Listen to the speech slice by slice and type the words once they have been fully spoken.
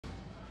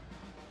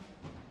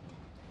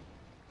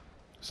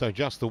So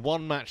just the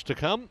one match to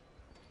come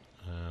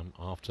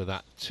after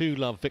that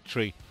 2-love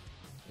victory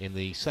in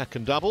the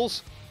second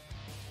doubles.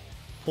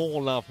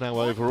 4-love now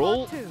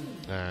overall,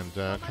 and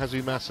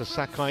Kazumasa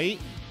SAKAI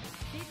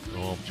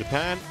of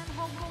Japan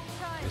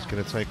is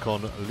going to take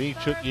on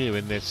Cheuk Yiu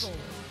in this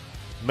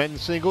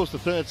men's singles, the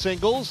third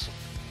singles.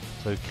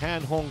 So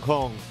can Hong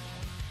Kong,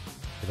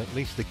 with at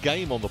least a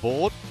game on the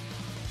board,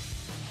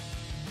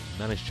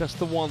 manage just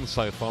the one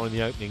so far in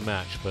the opening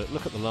match? But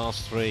look at the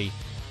last three: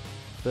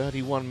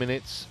 31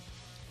 minutes,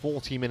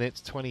 40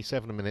 minutes,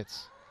 27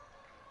 minutes.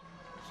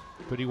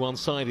 Pretty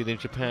one-sided in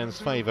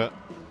Japan's favour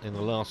in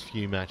the last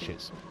few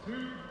matches.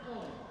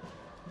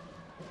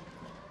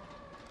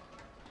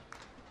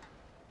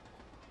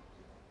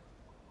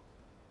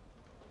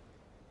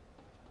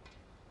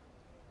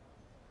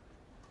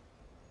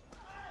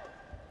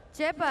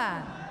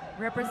 Japan,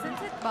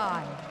 represented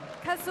by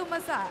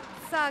Kazumasa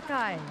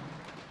SAKAI.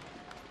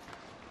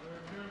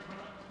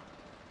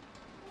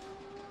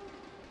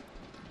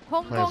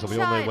 Hong Kong, Players will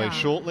be on their way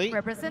China, shortly.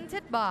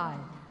 represented by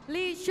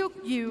Cheuk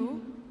Yiu.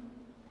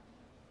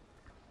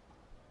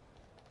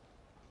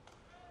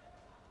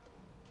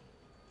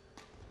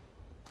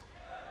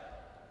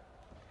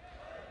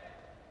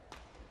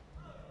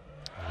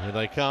 Here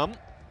they come.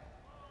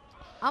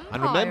 Umpire,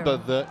 And remember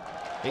that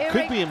it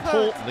could be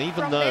important,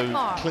 even though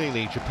Denmark.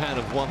 clearly Japan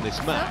have won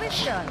this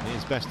match. It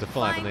is best of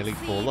 5 in their League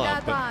 4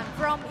 love. But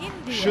from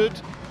India.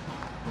 should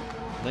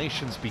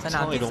nations be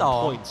tied on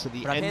points at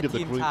the end of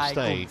the group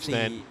stage,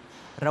 then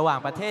ระหว่าง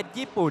ประเทศ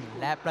ญี่ปุ่น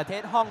และประเท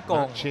ศฮ่องก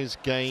ง matches,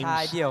 games, ชา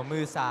ยเดี่ยวมื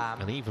อ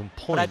and even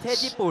ประเทศ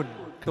points ญี่ปุ่น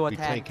ตัว could be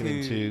แทน taken คือ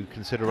into คา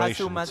consideration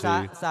ซูมาซะ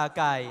to ซาไ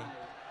ก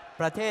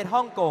ประเทศฮ่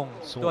องกง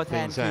sort ตัวแท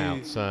น things คือ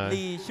out. So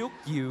ลีชุก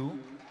ยิว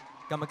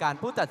กรรมการ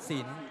ผู้ตัดสิ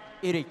น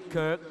อิริกเ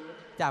คิร์ก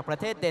จากประ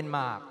เทศเดนม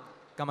าร์ก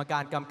กรรมกา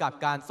รกำกับ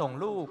การส่ง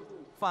ลูก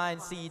ฟาน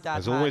ซีดา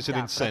There's ทาน always an จ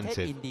ากประเ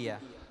ทศ incentive อินเดีย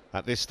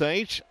at this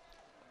stage.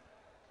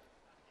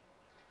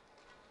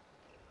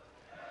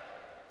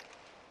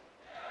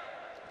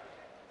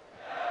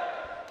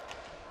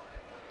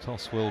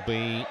 Toss will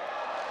be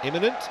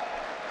imminent.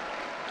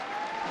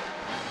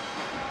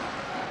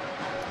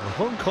 Well,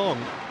 Hong Kong,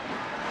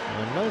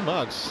 no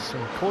mugs,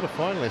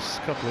 quarter-finalists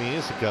a couple of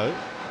years ago.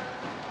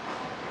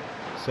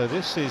 So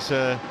this is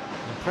an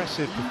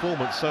impressive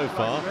performance so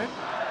far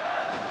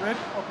Red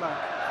or black?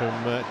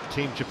 from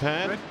Team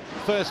Japan. Red.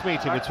 First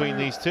meeting Black between for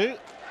you. these two.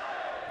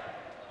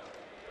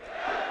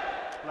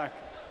 Black.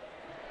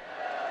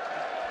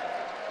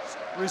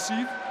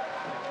 Receive.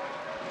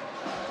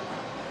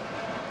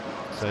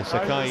 So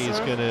Sakai is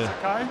serve. going to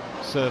Sakai.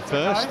 serve Sakai.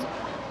 first.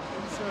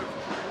 Serve.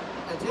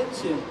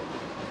 Attention,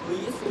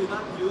 please do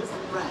not use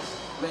flash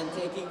when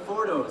taking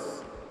photos.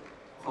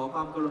 ขอคว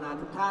ามกรุณา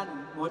ทุกท่าน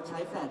งดใช้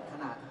แฟลชข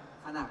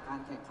ณะการ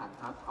แข่งขัน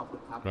ครับขอบคุ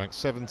ณครับ Ranked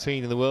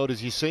 17 in the world,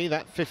 as you see.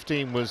 That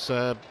 15 was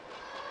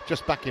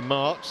just back in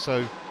March, so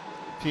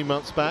a few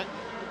months back.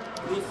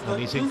 And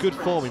he's in good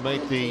form. He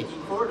made the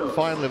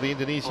final of the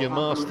Indonesia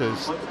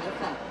Masters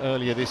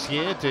earlier this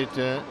year, did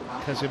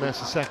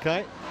Kazumasa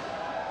SAKAI.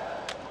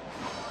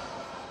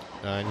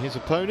 And his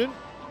opponent,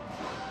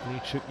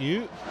 Cheuk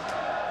Yiu,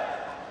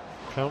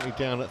 currently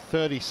down at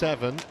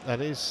 37.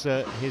 That is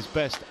his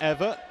best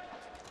ever.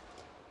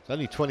 He's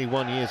only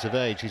 21 years of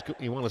age.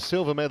 He won a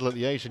silver medal at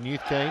the Asian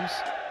Youth Games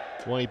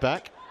way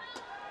back.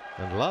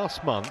 And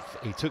last month,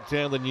 he took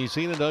down the New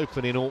Zealand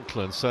Open in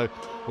Auckland. So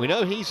we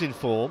know he's in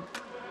form.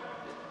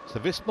 So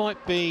this might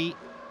be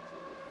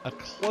a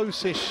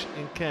close-ish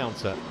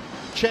encounter.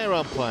 Chair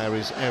umpire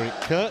is Erik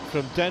Kurt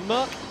from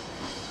Denmark.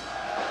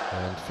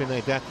 And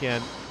Finay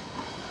Datyan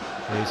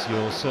is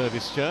your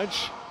service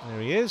judge.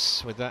 There he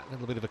is, with that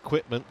little bit of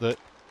equipment that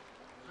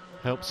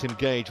helps him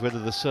gauge whether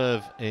the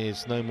serve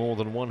is no more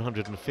than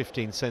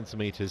 115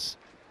 centimetres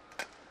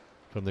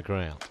from the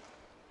ground.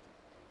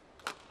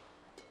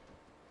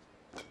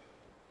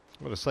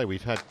 I've got to say,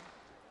 we've had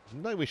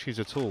no issues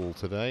at all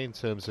today in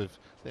terms of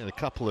a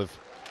couple of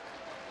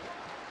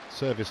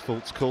service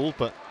faults called,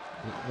 but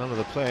none of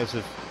the players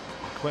have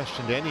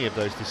questioned any of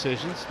those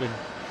decisions. Been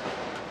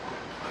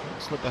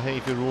excellent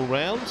behaviour all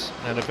round,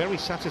 and a very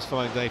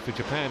satisfying day for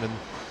Japan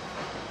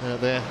and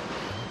their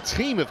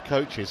team of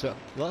coaches. At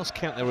last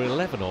count, there were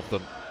 11 of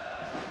them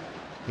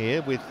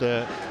here, with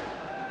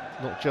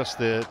not just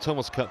the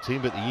Thomas Cup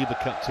team, but the Uber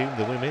Cup team,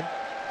 the women,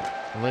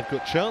 and they've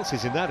got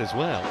chances in that as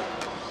well.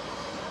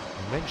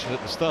 I mentioned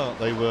at the start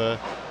they were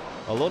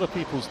a lot of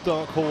people's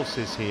dark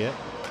horses here.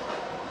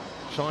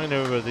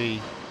 China are the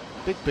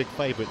big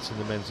favourites in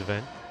the men's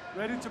event.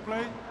 Ready to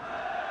play?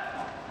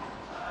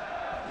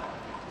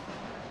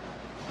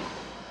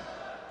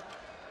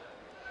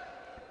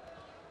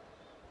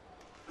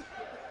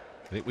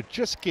 And it would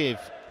just give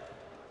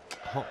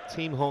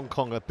Team Hong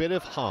Kong a bit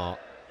of heart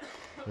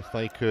if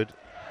they could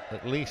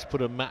at least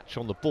put a match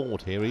on the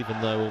board here,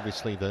 even though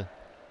obviously the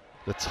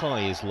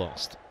tie is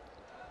lost.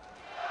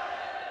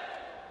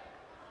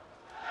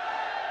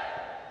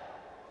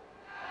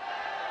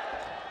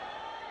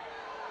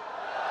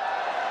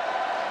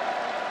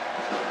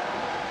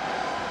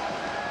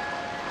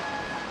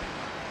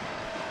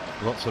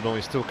 Lots of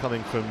noise still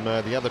coming from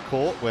the other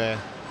court where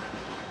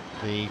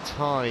the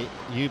Thai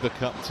Uber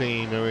Cup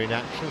team are in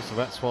action, so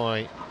that's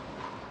why the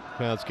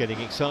crowd's getting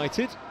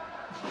excited.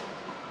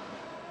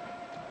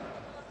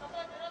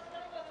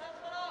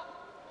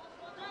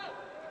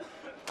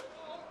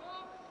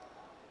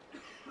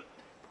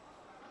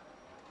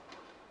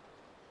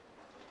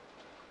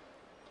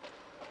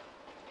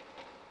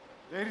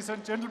 Ladies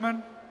and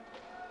gentlemen,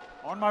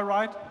 on my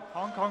right,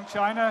 Hong Kong,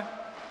 China,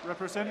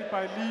 represented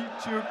by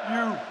Cheuk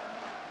Yiu.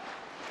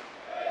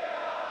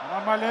 And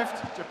on my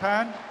left,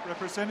 Japan,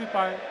 represented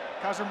by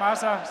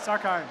Kazumasa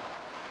SAKAI.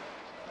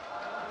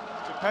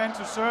 Japan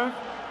to serve,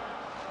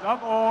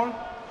 love all,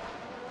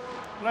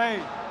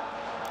 play.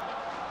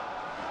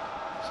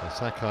 So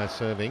Sakai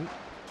serving,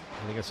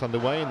 getting us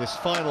underway in this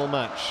final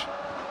match,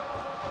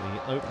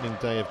 the opening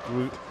day of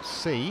Group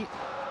C.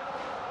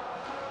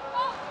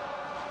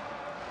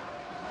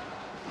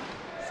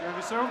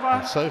 Service over.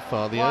 And so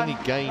far, the only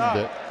game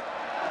that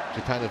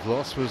Japan have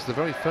lost was the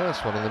very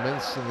first one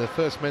in the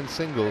first men's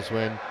singles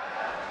when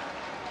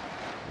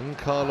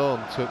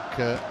Nkalon took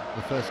the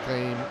first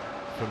game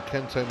from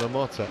Kento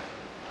Momota.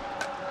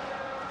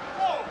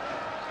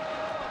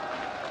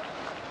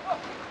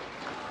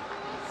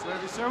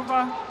 Service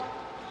over.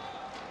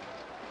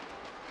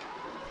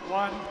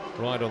 1.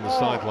 Right on the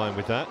sideline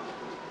with that.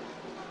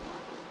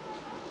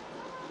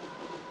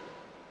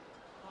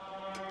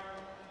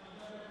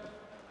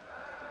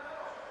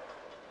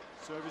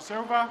 Service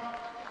over.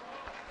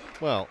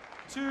 Well,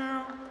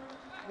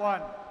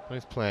 2-1.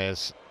 both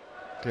players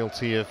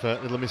guilty of a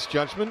little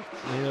misjudgment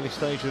in the early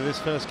stage of this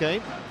first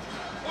game.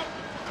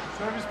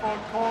 Service ball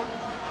caught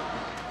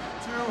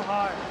too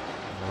high.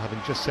 Well,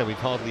 having just said we've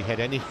hardly had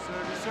any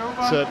Service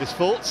over. service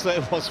faults, there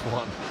was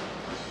one.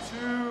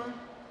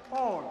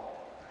 2-all.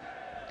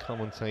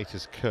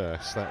 Commentator's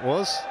curse, that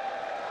was.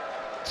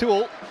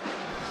 2-all.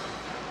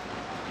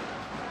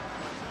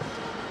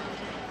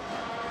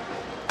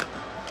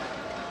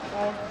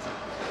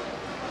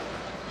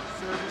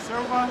 Service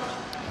over.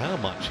 How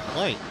much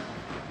height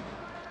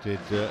did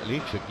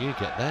Cheuk Yiu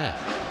get there?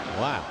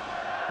 Wow.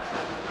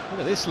 Look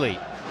at this leap.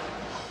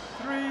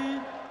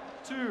 3-2.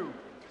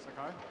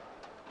 Sakai.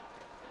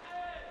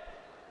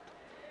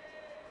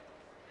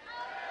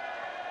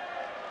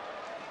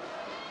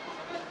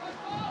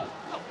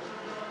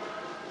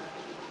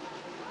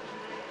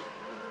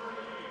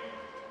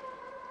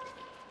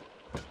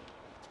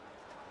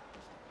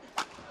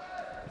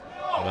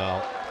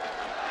 Well,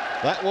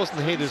 that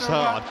wasn't hit as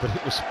hard, but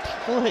it was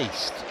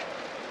placed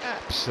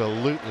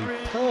absolutely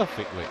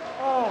perfectly.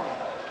 All.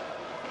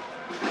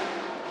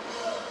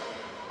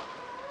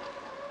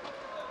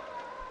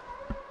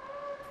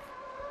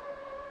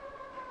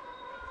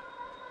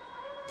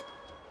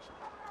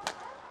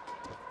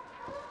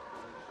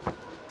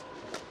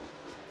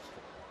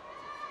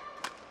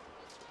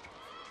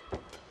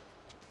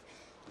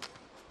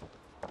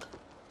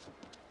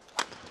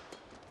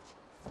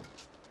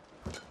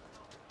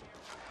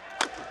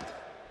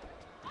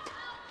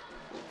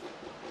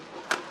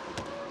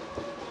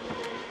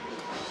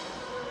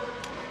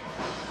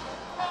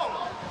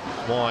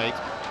 Wide.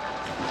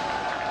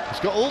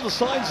 It's got all the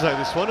signs though,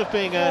 this one, of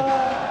being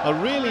a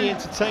really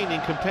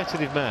entertaining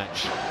competitive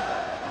match.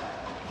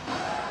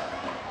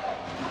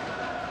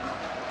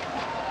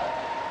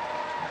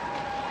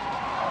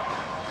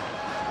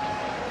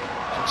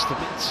 Just a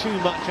bit too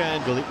much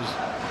angle. It was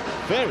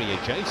very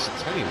adjacent,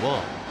 tell you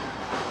what.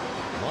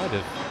 Might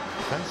have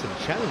fancied a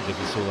challenge if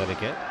you saw that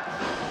again.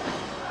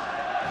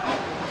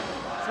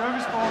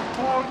 Service ball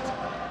caught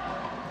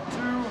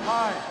too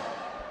high.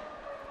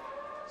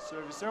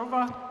 Service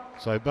over.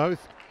 So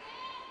both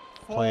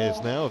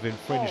players now have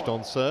infringed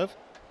on serve.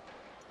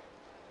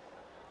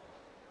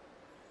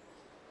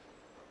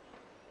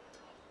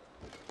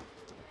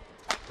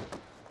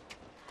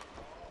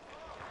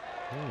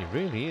 Oh, he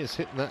really is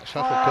hitting that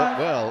shuttlecock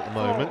well at the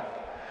moment.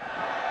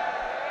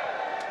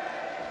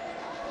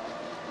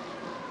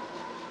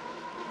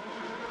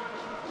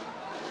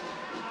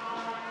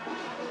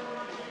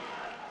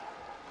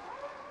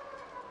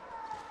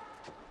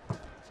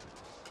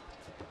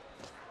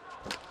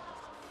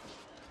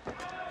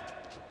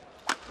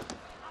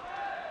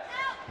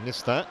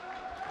 Missed that.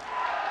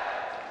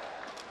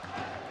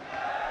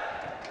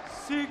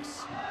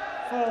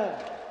 6-4.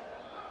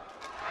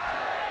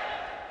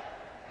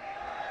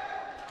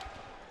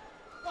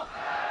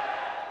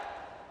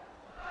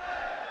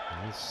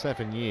 He's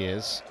 7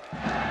 years.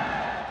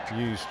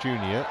 Yu's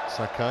junior,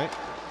 Sakai.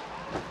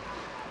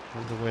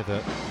 Wonder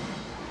whether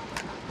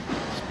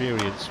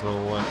experience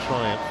will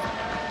triumph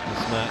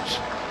this match.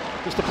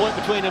 Just a point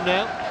between them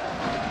now.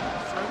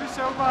 Service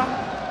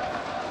over.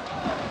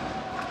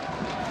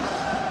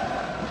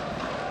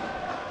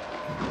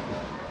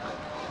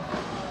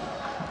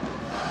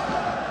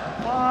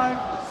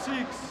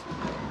 5-6.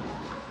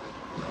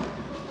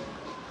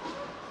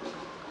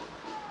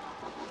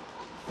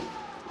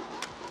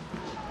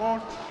 Ball.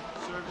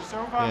 Service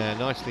over. Yeah,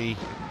 nicely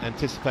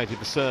anticipated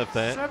the serve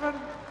there.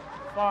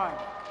 7-5.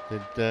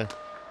 Did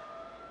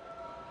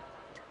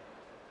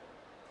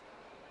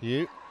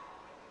Yu.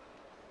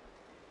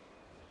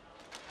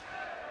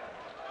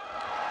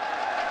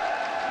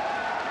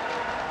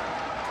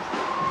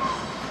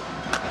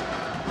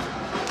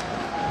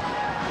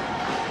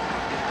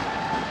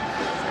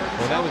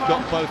 Now we've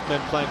got both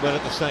men playing well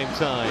at the same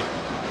time.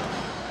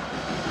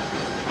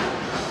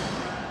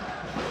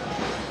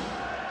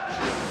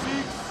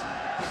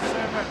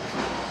 6-7.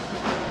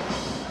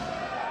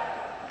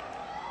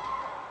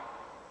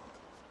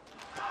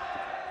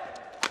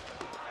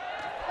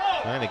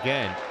 And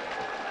again.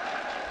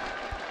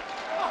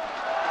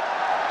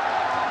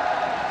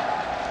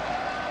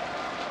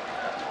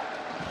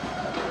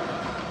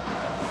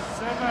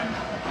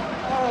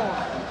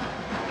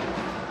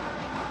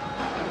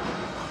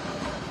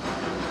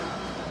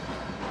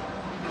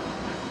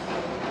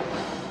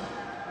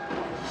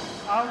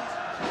 Out.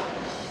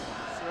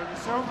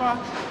 Service over.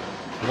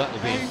 Well, that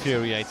will be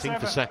infuriating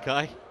for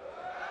Sakai.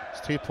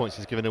 It's 2 points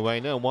he's given away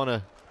now. One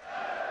a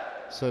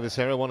service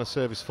error, one a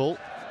service fault.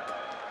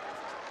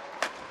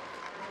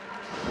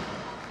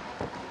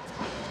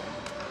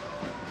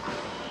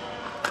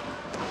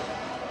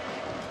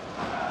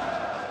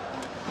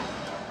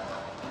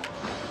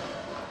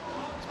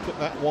 Let's put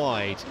that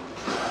wide.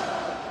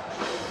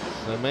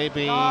 So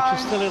maybe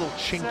just a little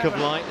chink of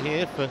light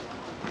here for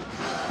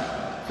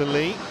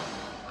Lee.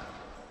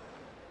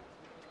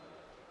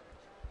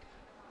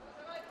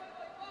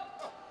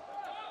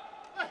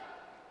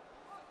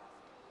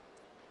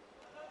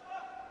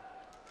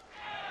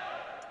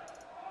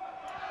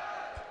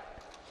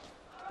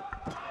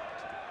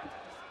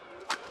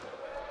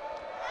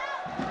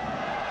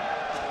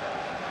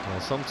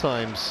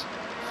 Sometimes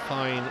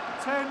fine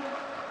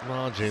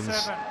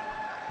margins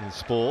in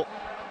sport.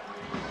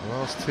 The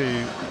last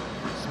two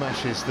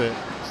smashes that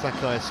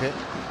Sakai's hit,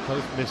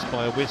 both missed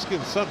by a whisker,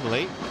 and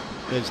suddenly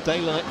there's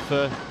daylight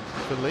for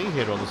Lee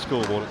here on the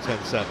scoreboard at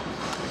 10-7.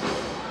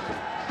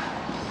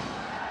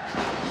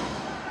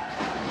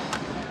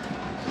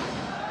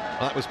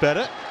 That was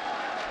better.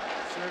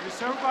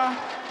 Service over.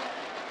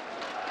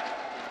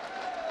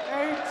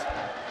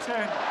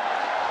 8-10.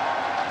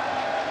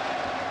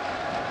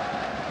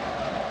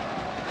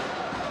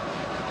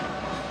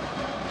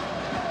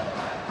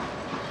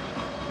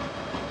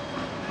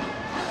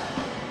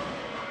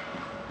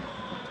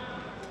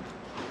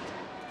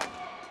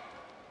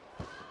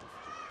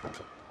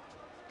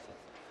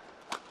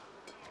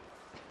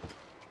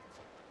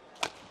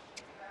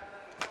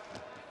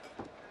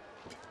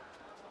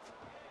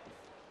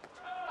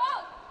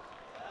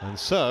 And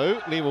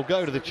so Lee will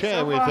go to the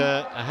chair with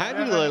a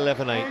handy little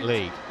 11-8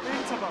 lead.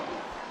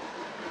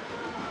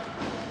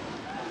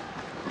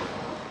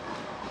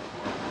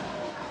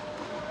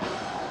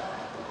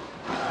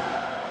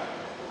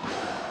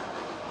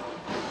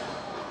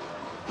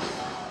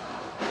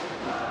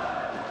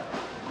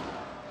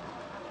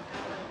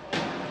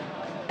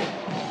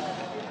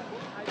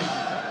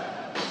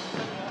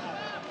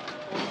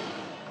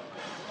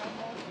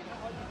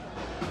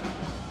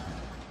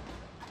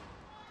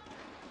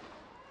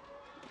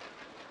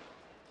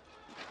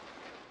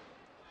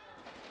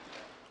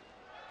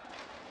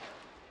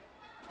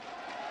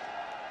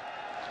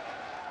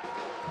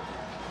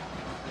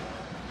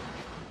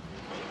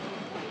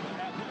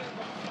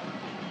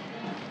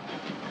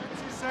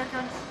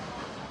 Seconds,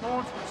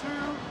 board 2,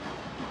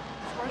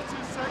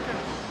 20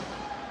 seconds.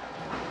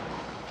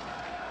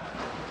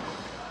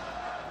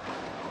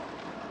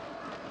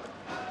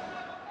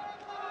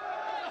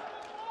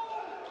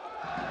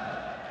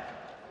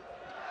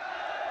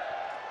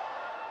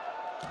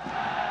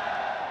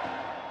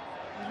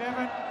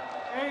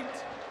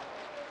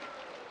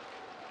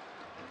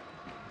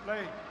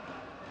 Play.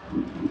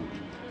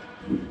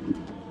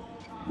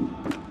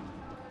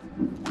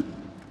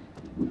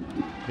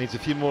 Needs a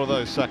few more of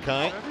those,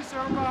 Sakai.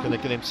 Going to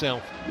get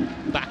himself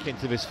back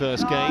into this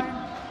first game.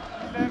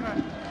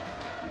 11.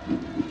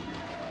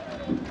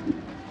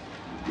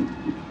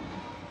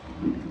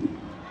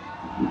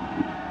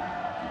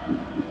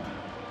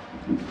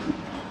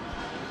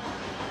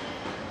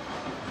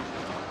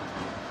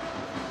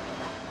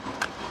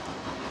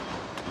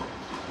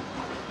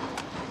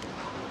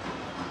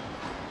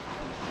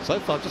 So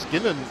far, just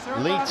given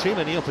Lee too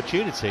many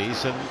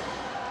opportunities, and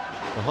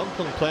the Hong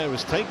Kong player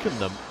has taken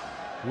them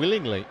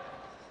willingly.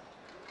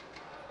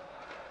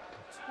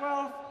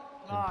 12-9.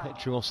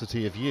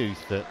 Impetuosity of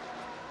youth at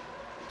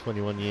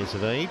 21 years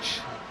of age.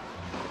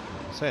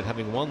 I said,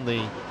 having won the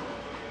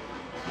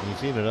New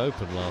Zealand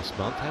Open last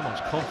month, how much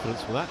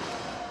confidence will that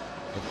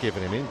have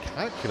given him?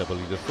 Incalculable,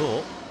 you'd have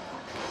thought.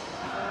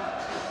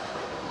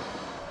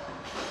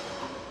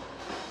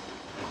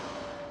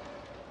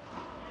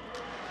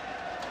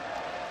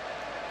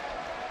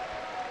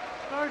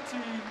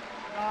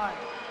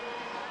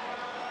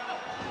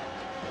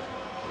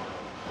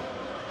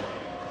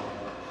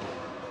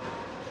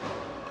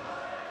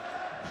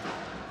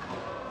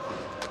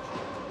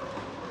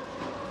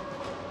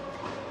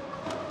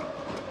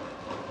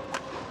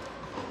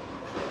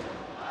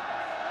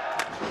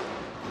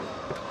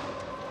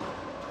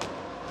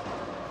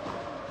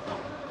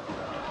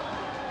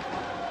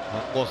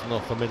 That wasn't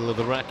off the middle of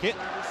the racket. 10-30.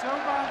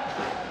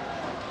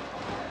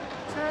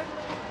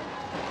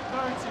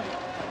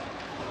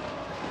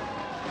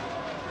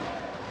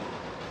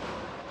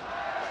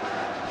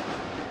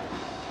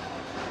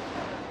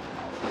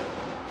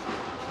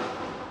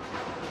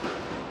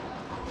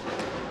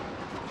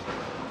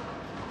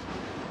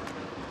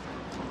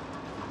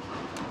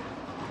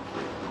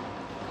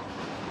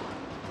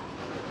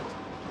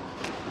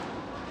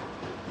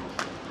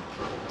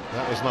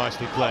 was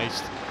nicely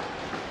placed.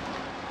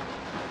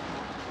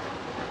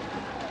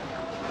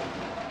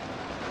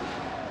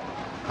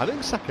 I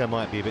think Sakai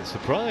might be a bit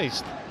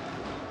surprised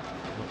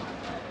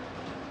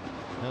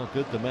how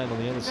good the man on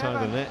the other side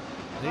of the net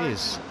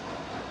is.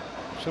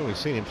 I'm sure we've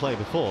seen him play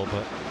before,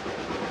 but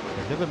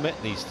I've never met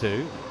these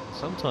two.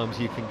 Sometimes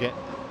you can get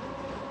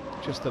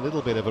just a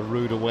little bit of a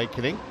rude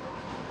awakening.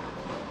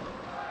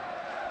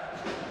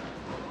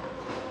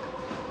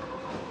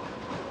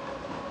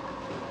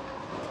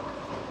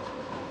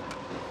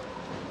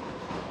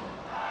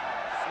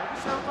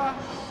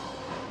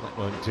 That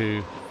won't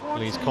do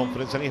Lee's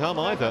confidence any harm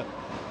either.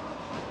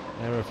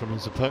 Error from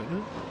his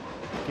opponent,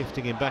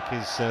 gifting him back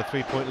his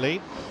 3-point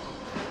lead.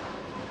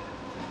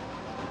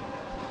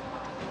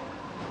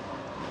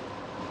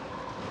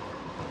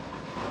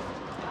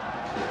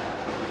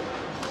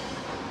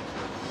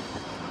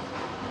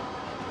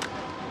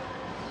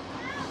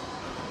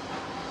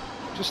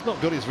 Just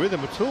not got his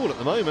rhythm at all at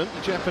the moment,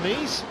 the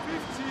Japanese.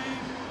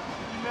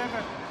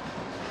 15-11.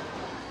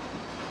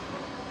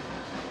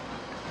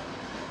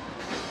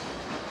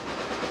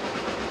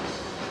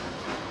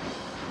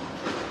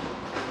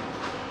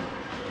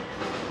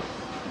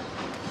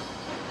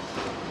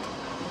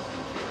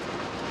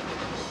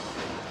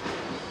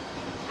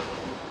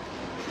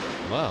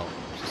 Wow,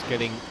 just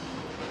getting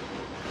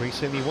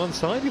increasingly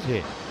one-sided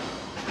here.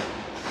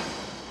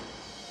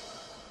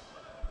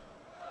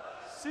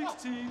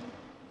 16-11.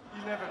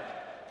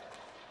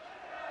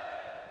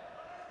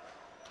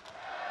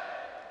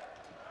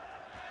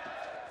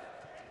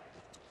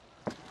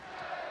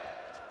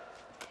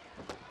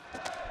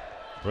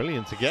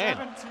 Brilliant again.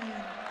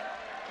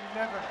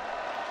 17-11.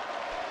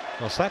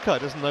 Well, Sakai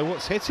doesn't know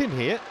what's hit him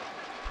here.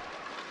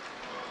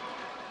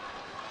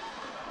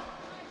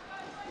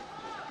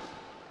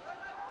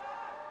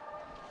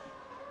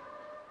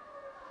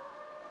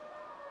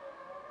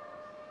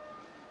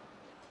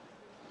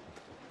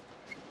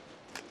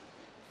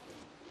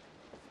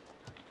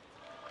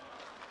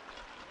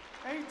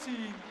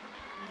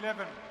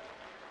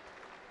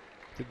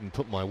 Didn't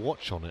put my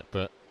watch on it,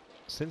 but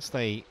since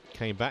they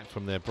came back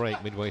from their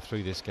break midway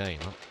through this game,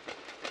 I'm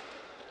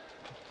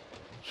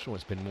sure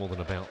it's been more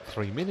than about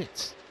 3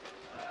 minutes.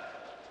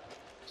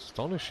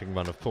 Astonishing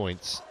run of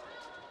points.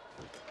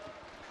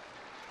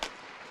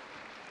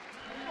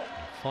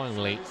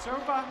 Finally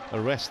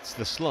arrests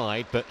the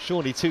slide, but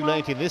surely too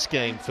late in this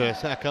game for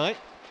Sakai.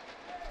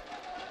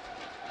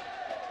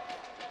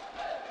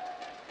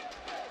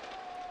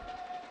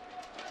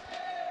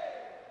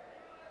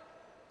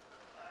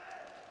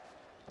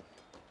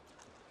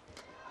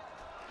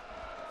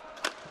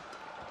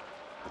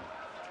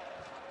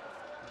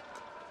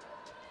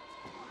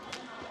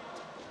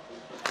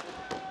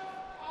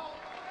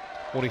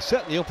 Well, he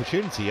set the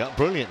opportunity up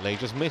brilliantly,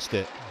 just missed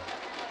it.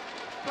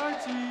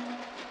 13-18.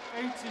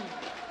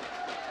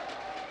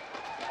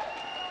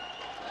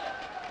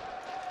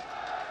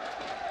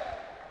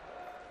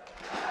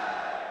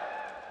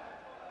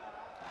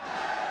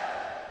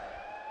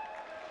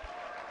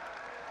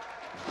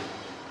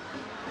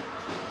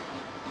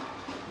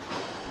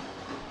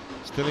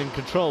 Still in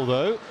control,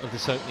 though, of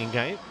this opening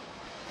game.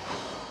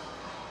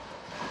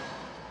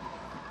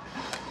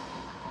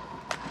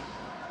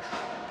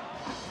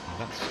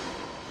 That's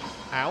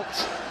out.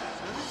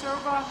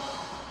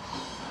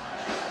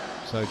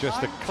 So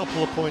just a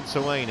couple of points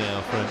away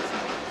now from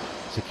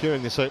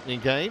securing this opening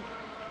game.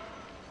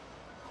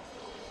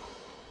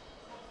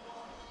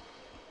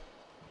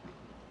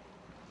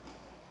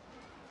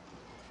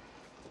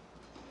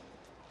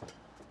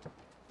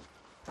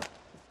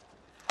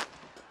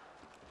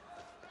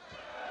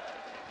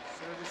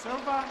 Service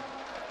over.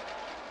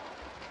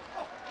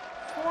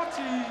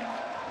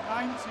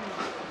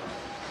 14-19.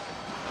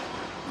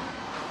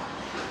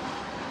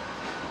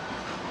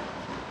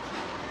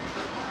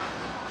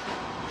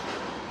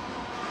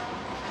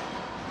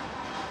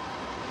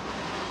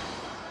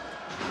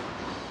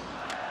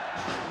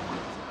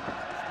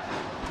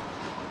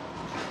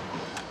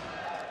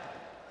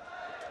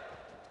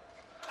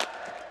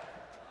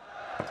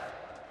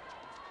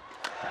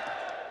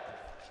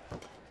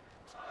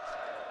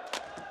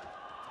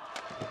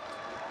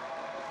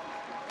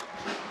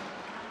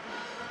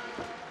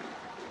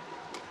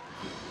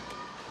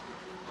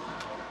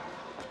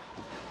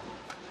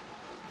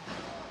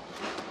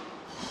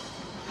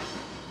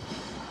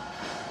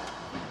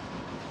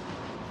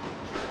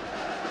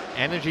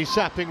 Energy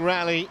sapping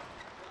rally,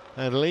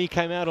 and Lee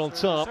came out on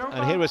top,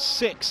 and here are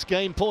 6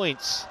 game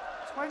points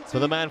for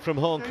the man from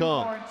Hong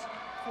Kong.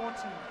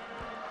 14.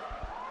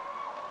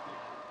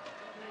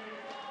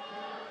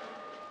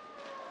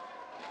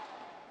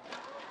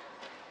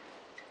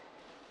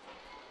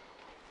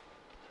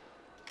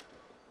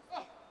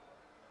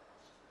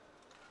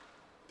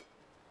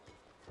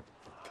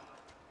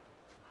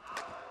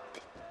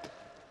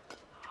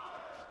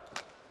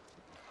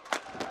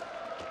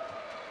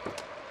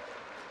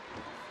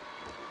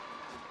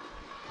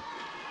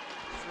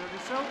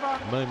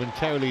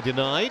 Momentarily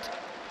denied.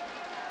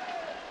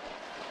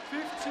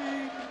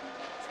 15-20.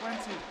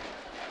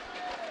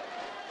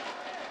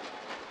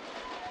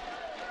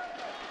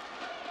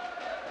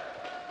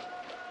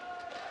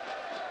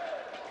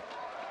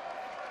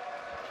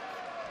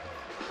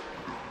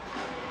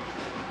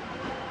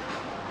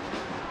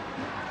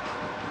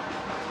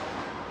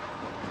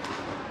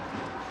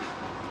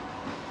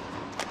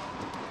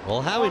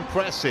 Well, how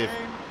impressive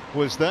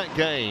was that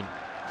game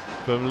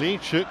from Lee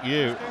Cheuk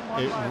Yiu?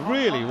 It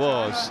really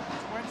was.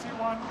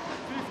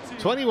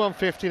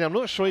 21-15. I'm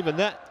not sure even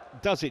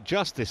that does it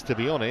justice, to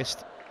be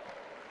honest.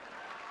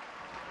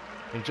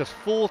 In just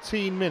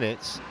 14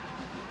 minutes.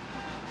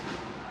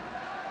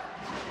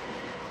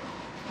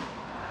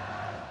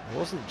 It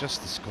wasn't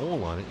just the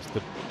scoreline, it's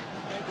the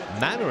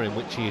manner in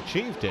which he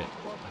achieved it.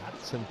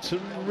 Some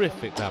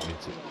terrific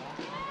badminton.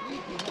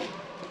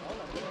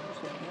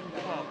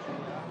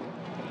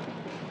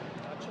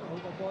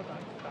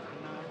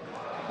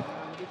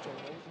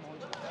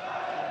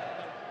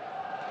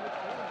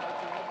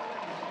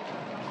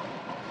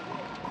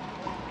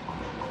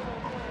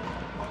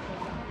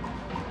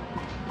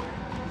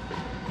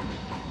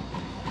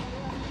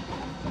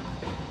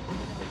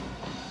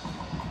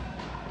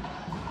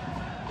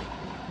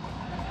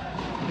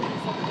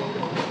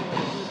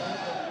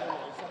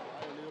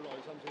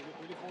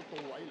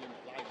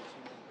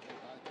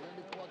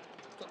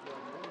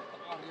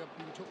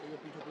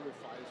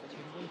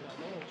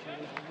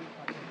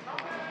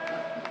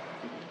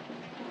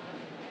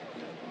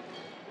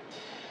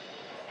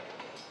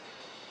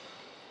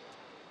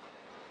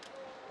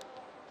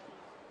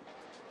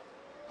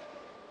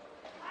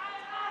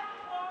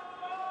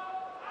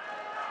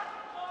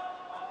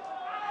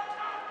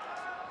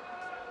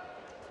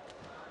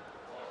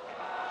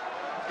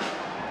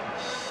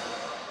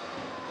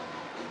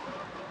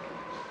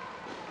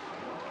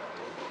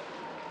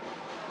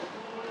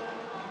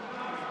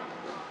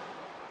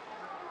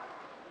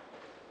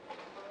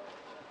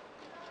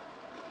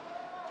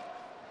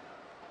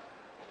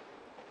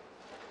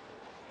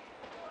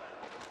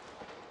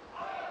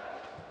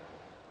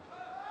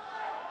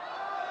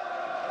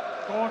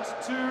 Court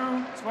 2,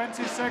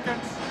 20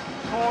 seconds.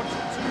 Court 2,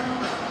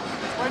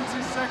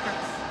 20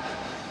 seconds.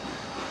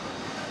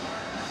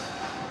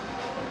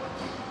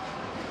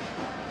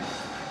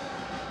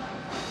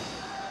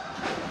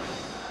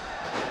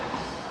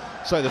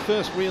 So the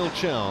first real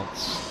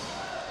chance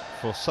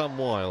for some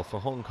while for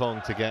Hong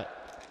Kong to get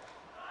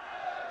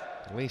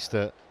at least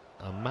a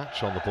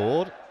match on the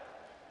board.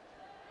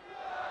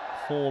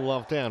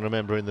 4-love down,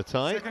 remember, in the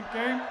tie. Second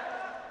game.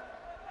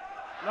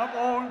 Love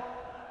all.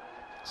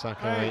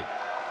 Sakai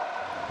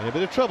in a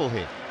bit of trouble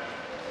here.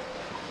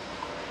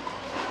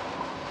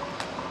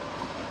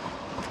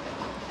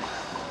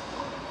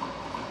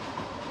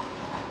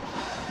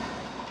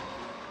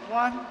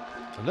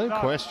 No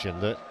question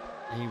that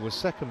he was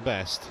second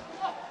best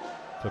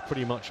for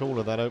pretty much all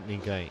of that opening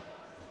game.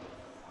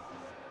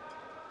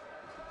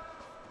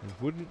 You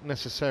wouldn't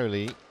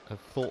necessarily have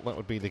thought that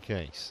would be the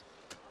case.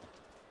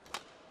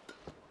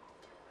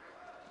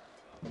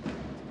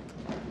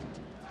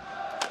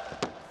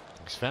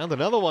 He's found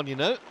another one, you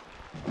know.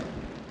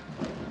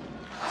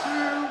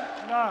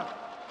 2-love.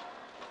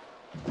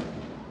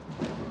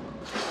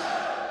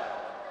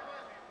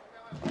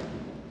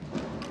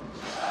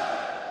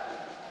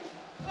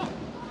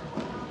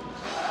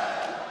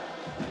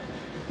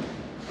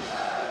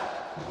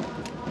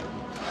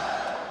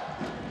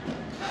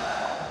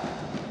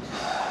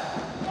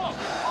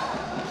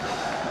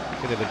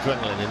 Bit of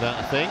adrenaline in that,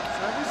 I think.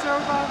 Service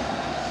over.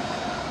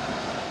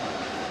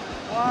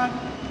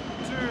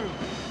 1-2.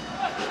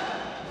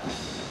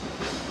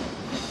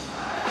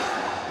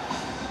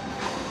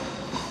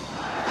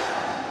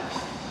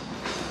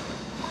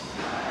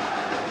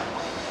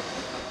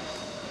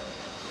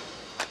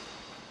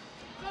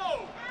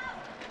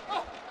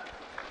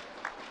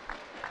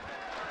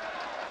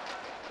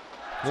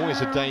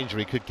 Always a danger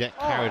he could get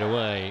carried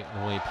away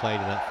the way he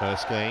played in that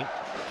first game.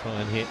 Try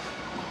and hit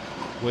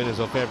winners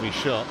off every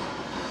shot.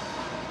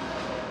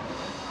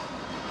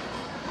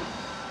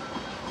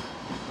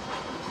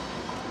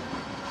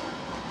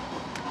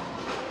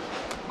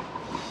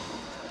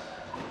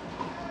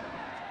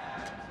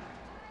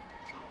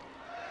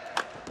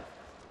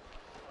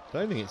 I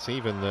don't think it's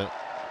even that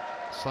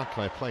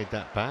Sakai played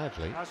that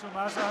badly.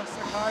 Kazumasa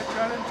SAKAI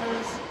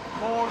challenges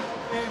ball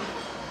in.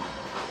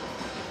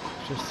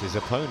 Just his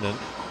opponent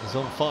is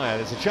on fire.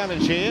 There's a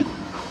challenge here.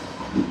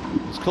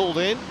 It's called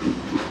in.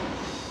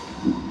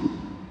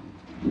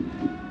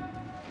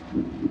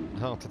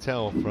 Hard to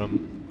tell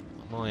from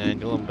my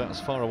angle. I'm about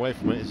as far away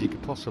from it as you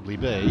could possibly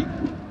be.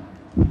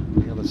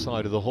 The other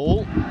side of the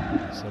hall.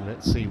 So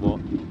let's see what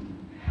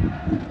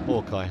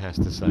Hawkeye has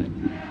to say.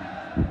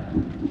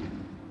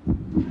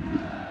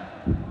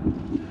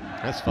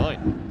 That's fine.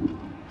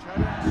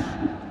 Challenge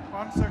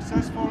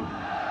unsuccessful.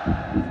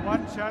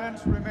 One challenge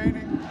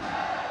remaining.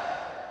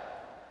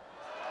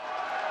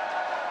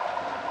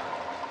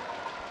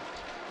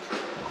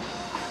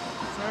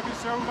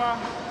 Service over.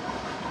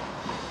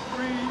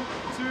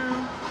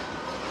 3-2.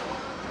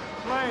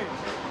 Play.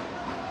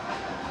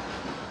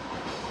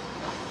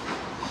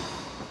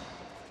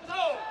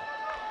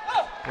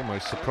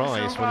 Almost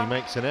surprised when he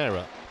makes an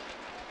error.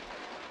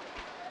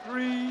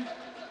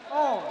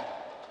 3-all.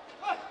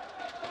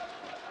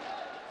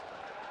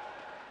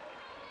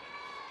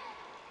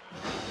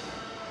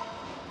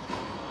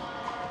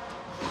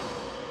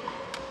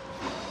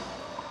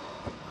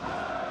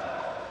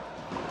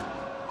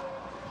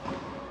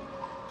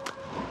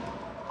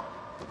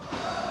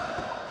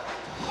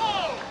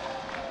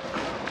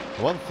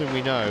 One thing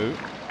we know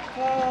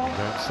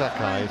about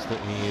Sakai is that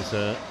he is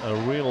a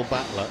real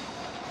battler.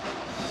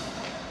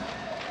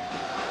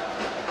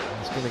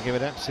 He's going to give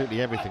it absolutely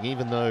everything,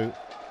 even though,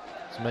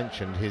 as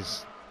mentioned,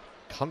 his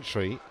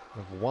country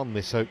have won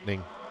this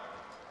opening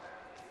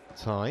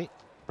tie.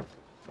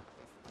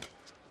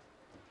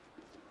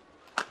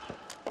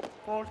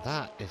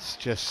 That is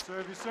just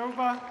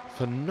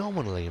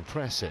phenomenally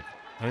impressive,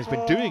 and he's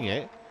been doing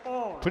it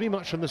pretty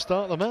much from the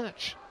start of the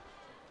match.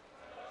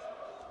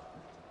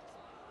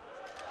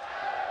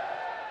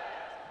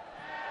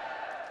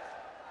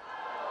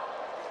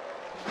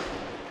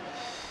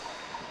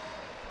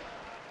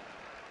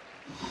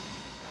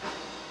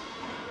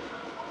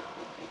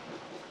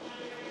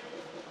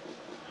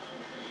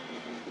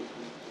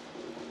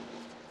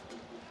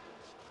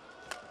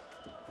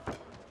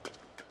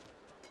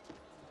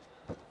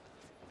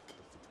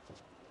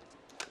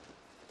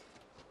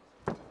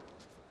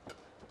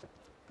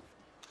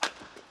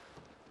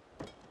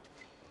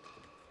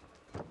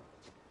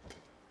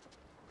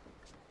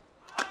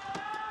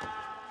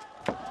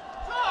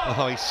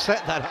 Oh, he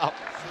set that up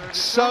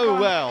so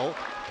well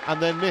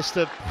and then missed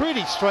a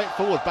pretty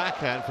straightforward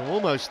backhand from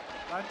almost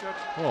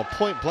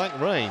point blank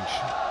range.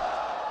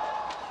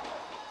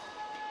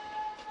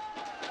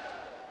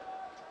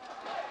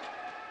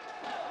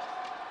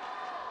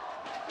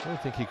 I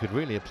don't think he could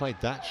really have played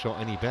that shot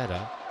any better.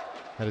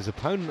 Had his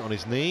opponent on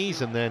his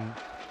knees and then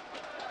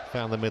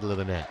found the middle of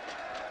the net.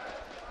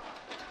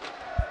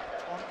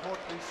 On court,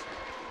 please.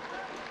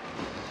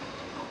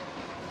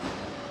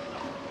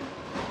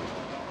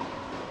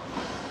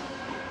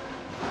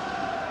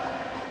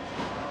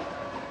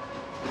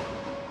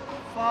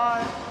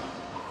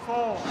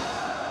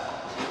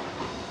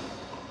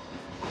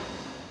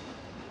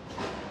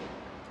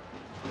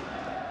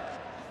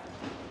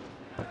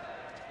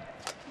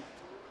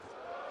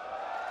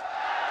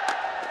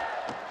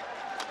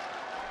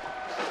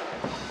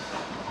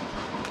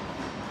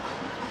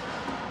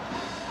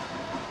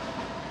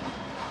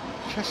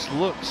 Just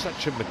looks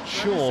such a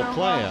mature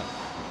player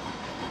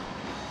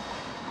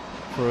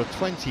for a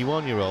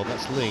 21-year-old.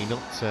 That's Lee,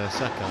 not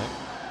Sakai.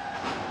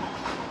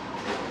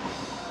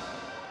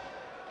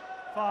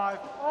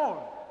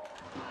 5-all.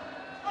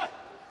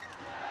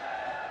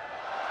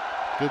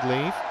 Good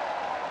leave.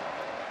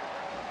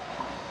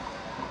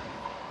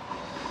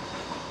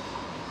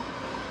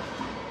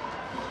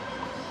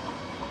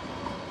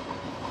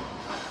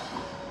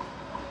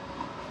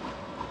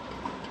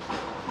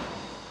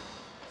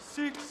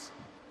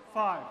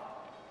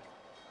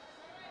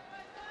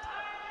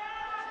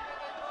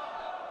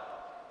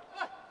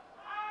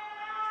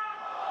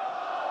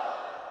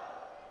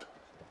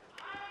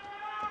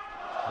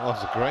 Oh, it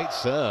was a great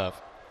serve.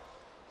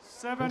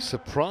 I'm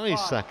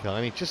surprised, Sakai,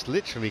 and he just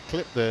literally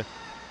clipped the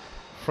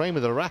frame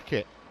of the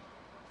racket.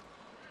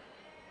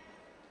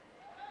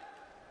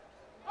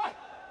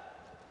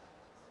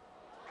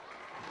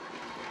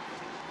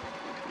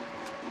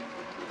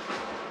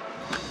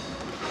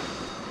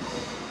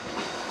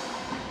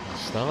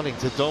 Starting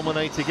to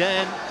dominate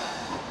again.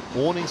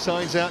 Warning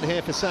signs out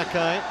here for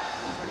Sakai.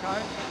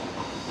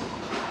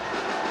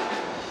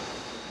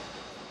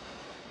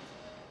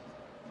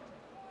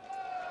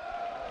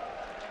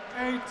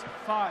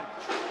 8-5.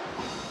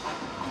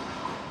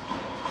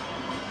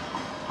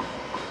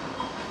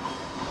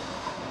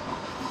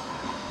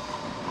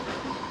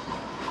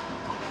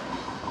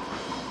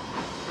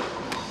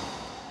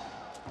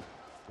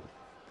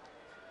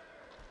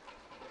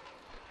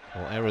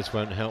 Well, errors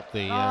won't help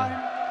the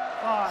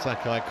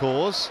Sakai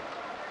cause.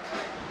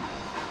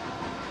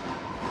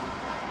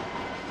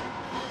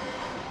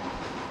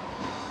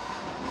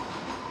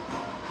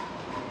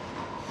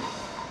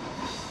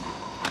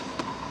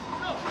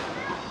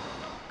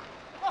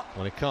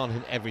 Well, he can't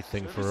hit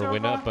everything for a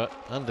winner, but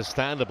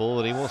understandable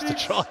that he wants to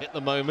try at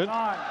the moment,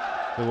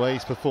 the way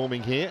he's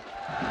performing here.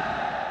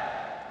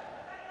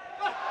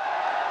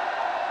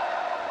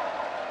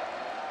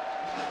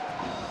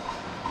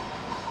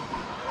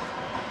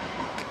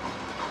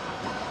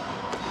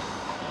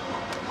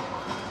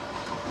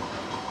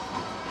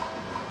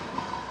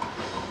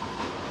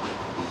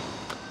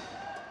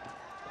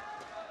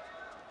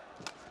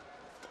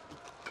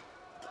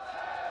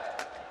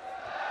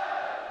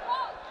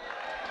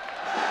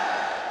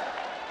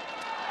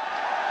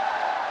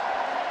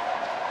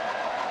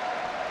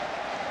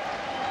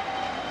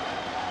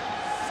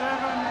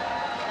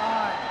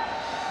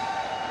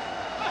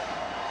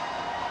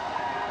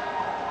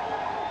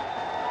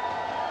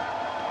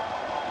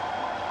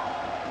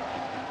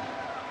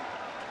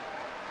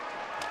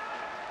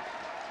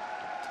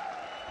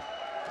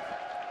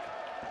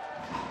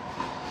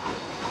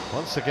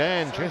 Once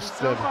again,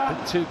 just a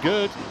bit too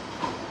good.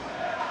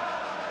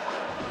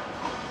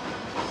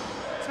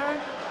 10-7.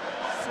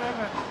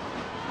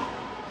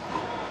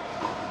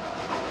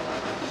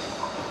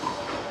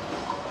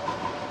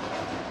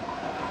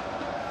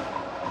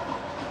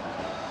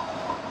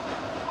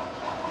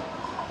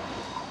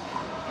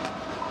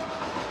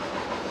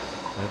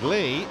 And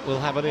Lee will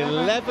have an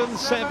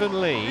 11-7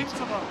 lead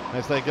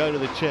as they go to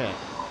the chair.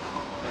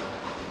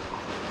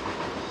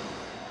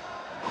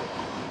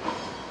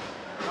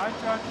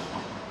 judge.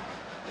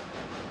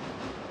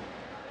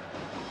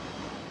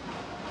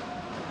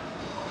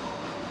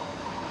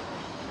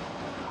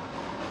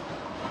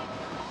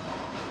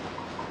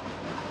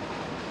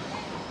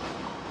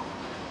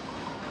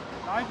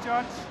 Ninth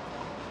judge.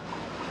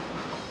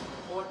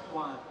 Court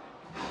 1,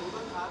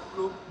 Uber Cup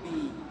Group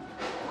B,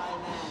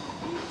 Thailand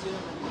beat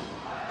Germany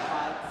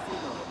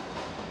 5-0.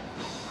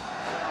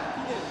 สนาม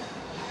ที่ 1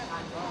 กา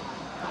รแข่ง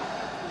ขัน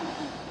กับทีมห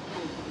ญิงก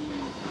ลุ่ม B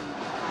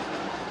ไทยแล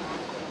นด์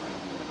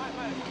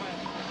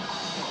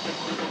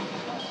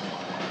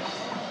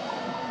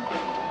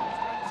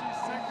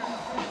 20 seconds.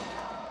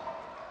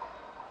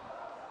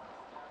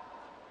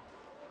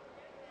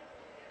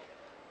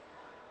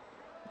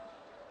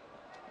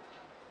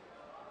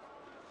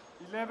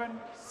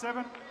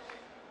 11-7.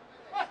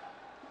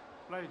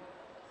 Play.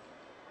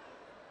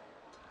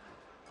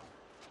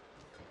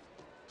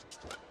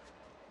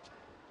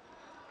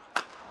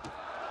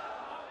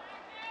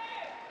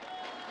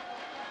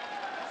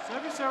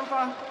 Service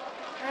over.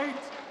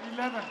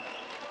 8-11.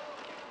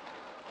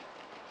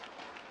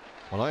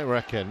 Well, I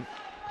reckon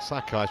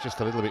Sakai is just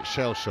a little bit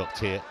shell-shocked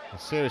here. I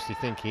seriously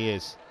think he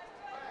is.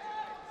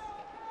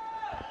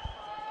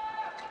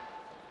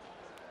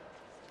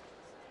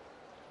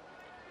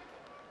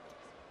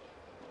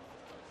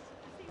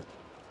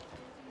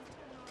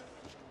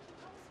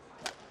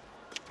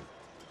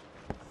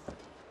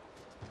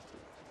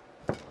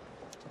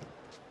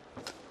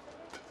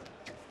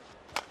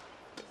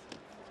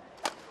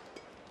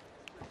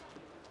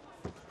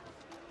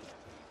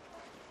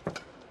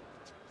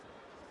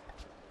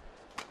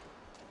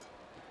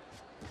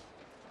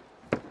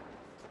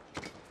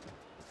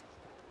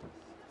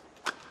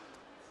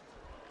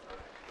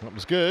 That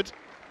was good.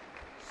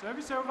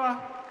 Service over.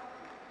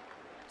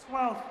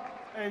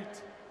 12-8.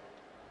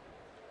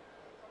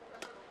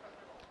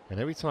 And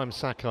every time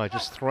Sakai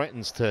just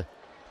threatens to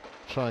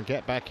try and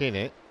get back in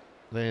it,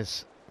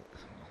 there's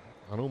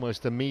an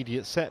almost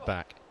immediate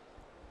setback.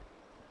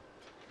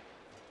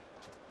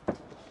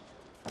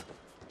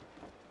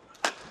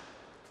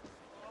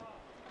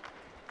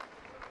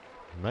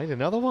 Made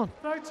another one.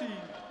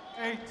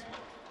 13-8.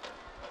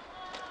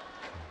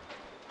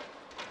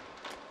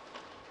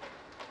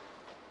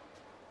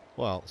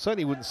 Well,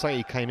 certainly wouldn't say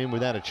he came in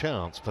without a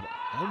chance, but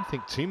I don't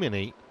think too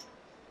many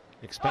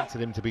expected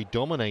him to be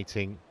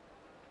dominating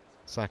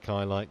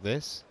Sakai like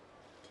this.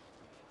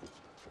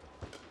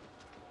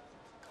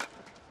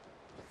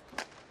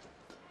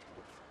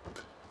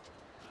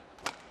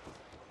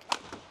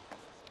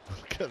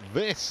 Look at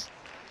this.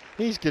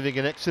 He's giving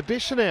an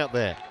exhibition out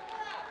there.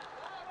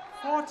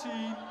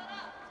 14-8.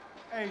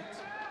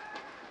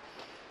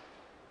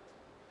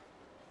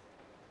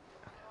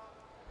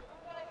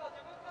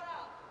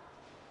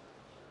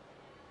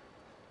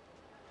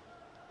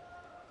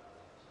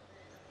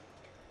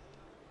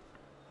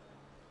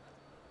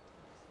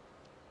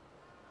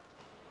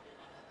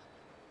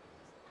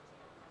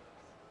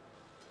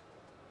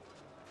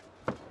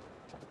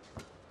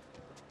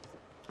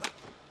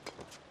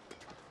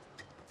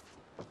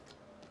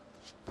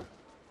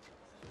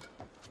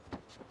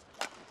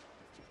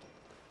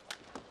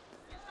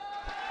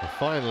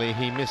 Finally,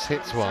 he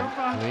mishits one,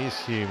 and he's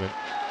human.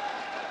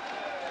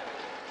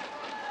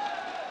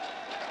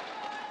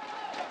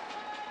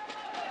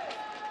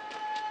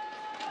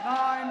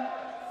 Nine,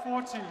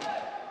 14.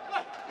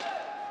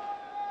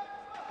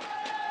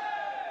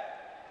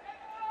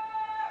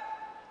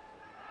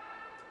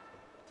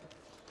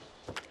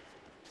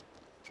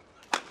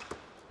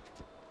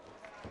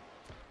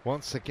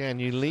 Once again,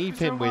 you leave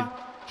him with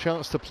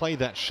chance to play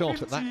that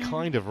shot at that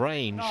kind of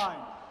range,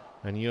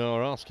 and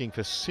you're asking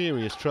for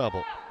serious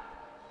trouble.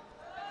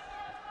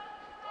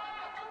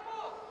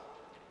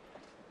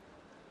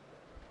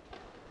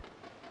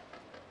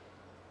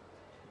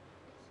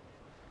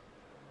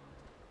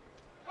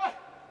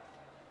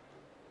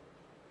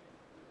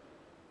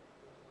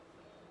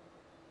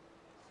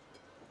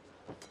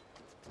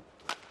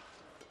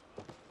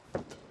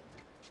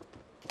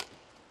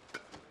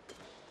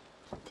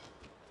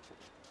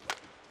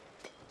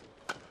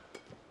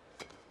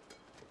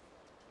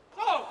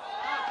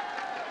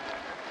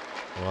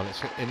 Well,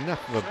 it's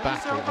enough of a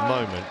battle at the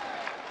moment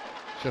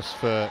just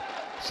for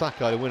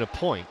Sakai to win a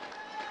point.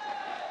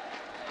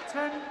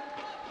 10,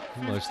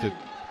 Almost a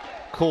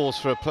cause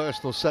for a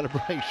personal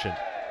celebration.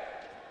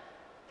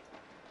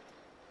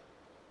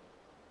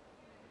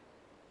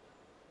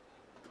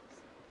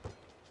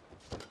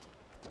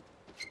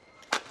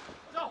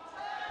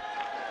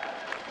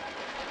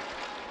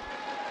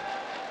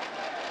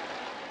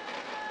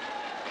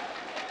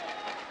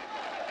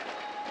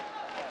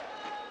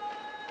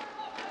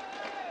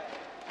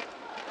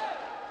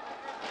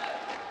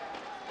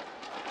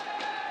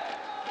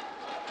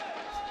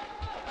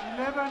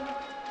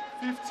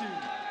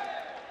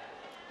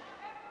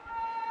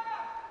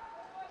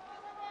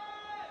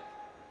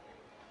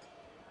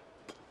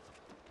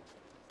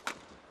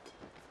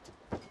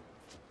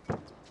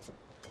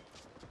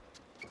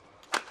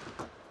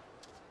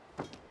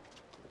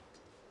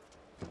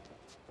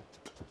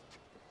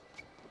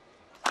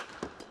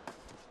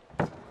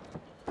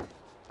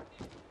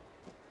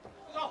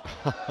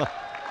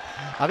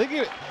 I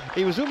think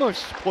he was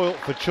almost spoilt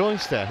for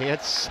choice there. He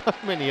had so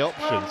many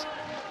options.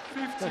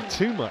 Had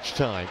too much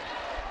time.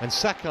 And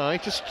Sakai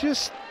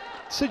just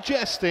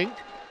suggesting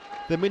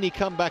the mini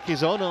comeback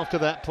is on after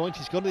that point.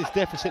 He's got his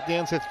deficit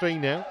down to 3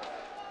 now.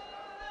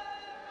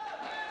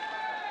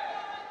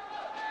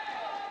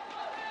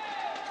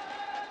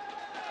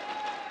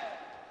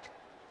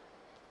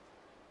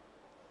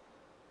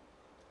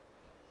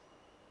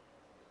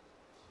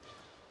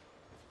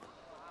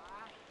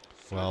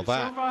 Well,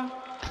 that,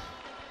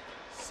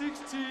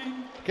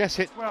 16, guess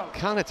it 12.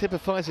 kind of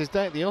typifies his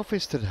day at the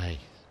office today.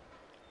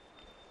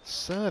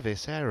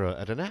 Service error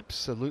at an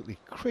absolutely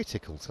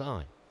critical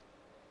time.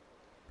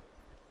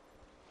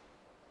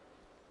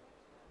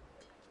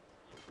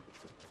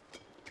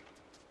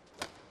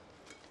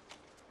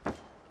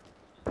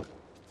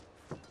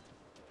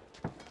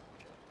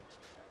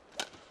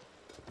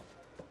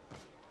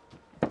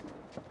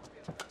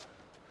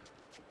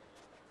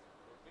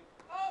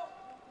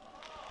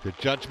 Good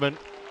judgment.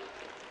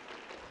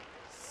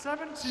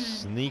 17,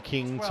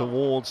 Sneaking 12.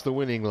 towards the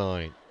winning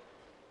line.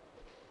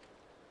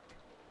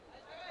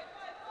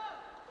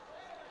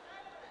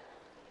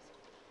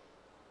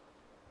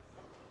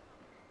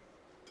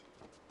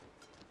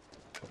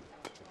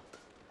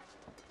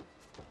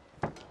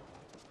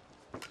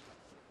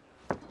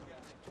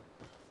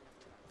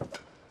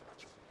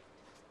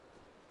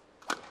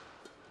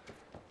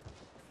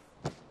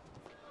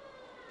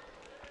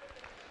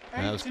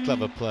 That was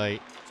clever play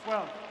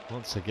 12.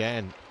 once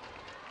again.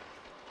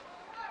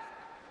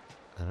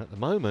 And at the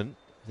moment,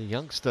 the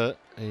youngster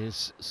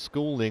is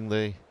schooling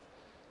the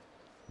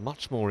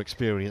much more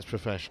experienced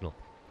professional.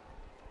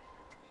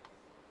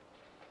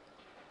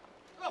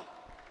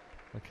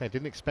 Okay,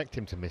 didn't expect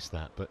him to miss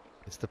that, but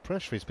it's the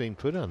pressure he's being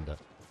put under.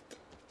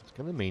 It's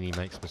going to mean he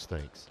makes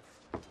mistakes.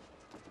 And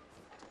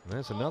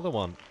there's another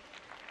one.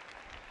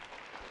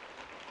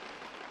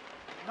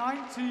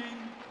 19,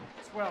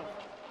 12.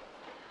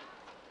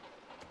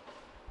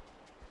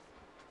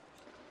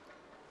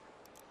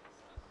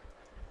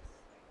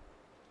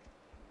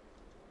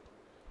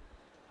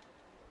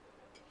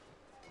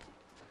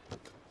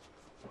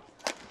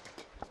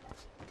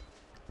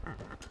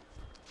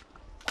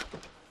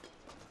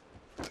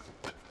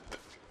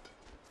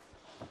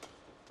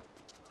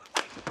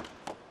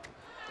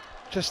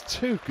 Just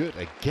too good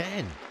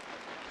again.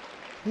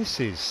 This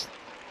is...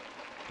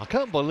 I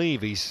can't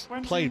believe he's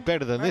played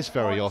better than this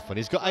very often.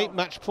 He's got 8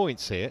 match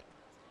points here.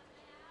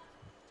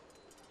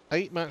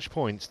 8 match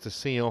points to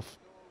see off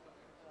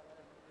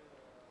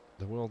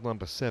the world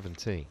number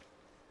 17.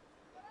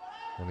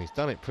 And he's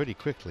done it pretty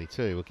quickly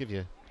too. We'll give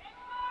you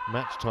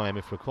match time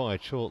if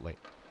required shortly.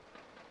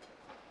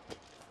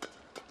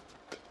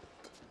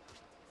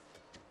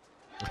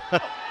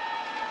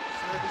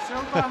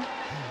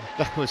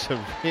 That was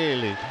a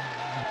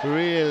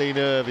really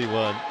nervy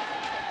one.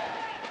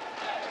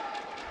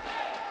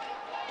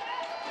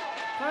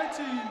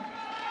 13,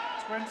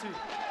 20.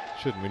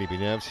 Shouldn't really be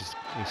nervous.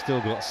 He's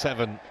still got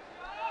 7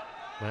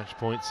 match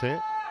points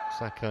here.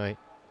 Sakai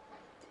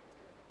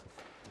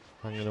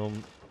hanging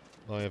on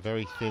by a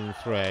very thin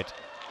thread.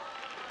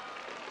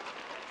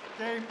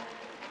 Game.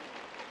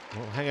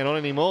 Not hanging on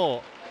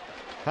anymore.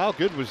 How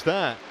good was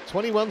that?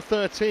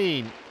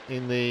 21-13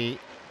 in the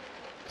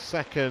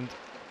second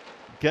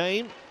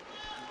game,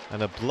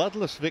 and a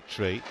bloodless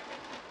victory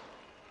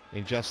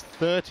in just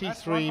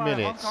 33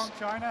 minutes. Hong Kong,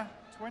 China,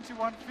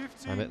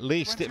 21-15, and at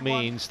least it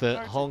means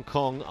that Hong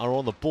Kong are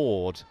on the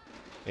board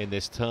in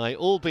this tie,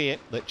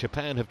 albeit that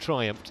Japan have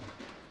triumphed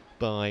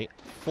by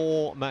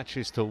 4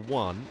 matches to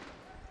 1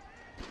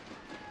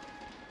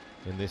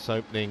 in this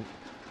opening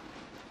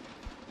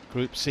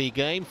Group C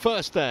game.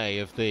 First day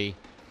of the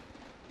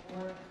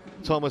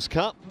Thomas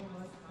Cup.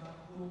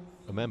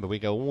 Remember, we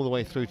go all the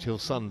way through till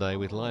Sunday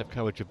with live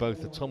coverage of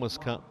both the Thomas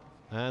Cup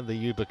and the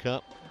Uber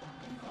Cup.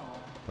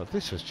 But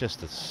this was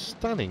just a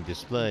stunning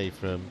display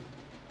from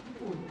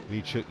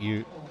Cheuk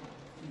Yiu.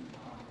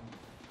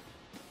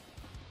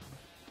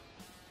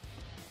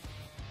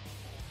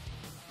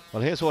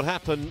 Well, here's what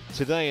happened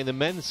today in the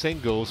men's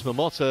singles.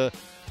 Momota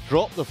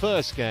dropped the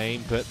first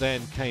game, but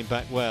then came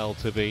back well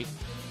to beat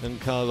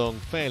Nkalong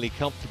fairly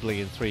comfortably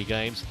in 3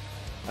 games.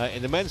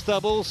 In the men's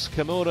doubles,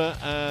 Kimura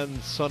and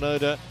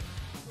Sonoda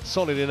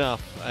solid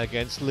enough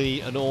against Lee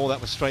and all. That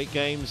was straight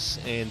games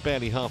in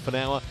barely half an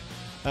hour.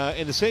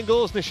 In the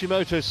singles,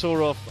 Nishimoto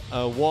saw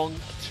off Wong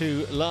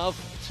to Love.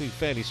 2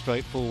 fairly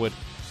straightforward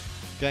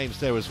games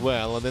there as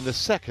well. And then the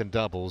second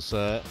doubles,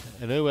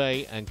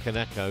 Inoue and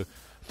Kaneko,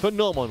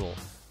 phenomenal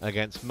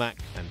against Mack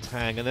and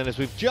Tang. And then, as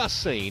we've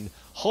just seen,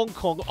 Hong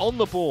Kong on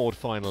the board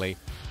finally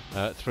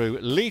through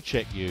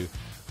Cheuk Yiu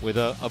with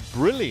a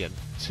brilliant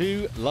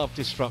 2-love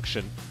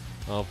destruction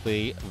of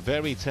the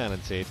very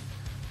talented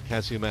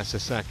Kazumasa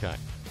SAKAI.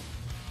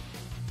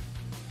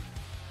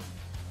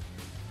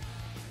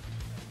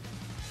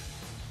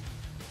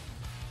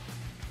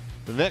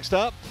 The next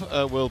up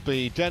will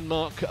be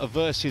Denmark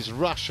versus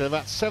Russia.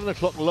 That's 7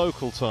 o'clock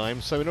local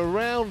time, so in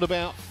around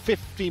about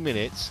 50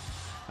 minutes.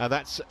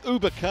 That's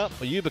Uber Cup,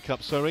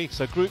 sorry,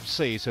 so Group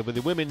C. So with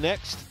the women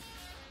next,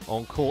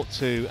 on court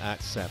 2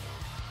 at 7.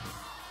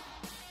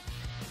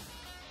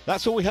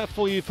 That's all we have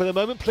for you for the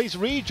moment. Please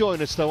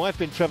rejoin us though. I've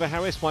been Trevor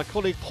Harris. My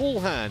colleague Paul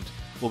Hand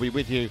will be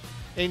with you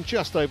in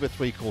just over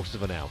 3/4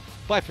 of an hour.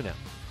 Bye for now.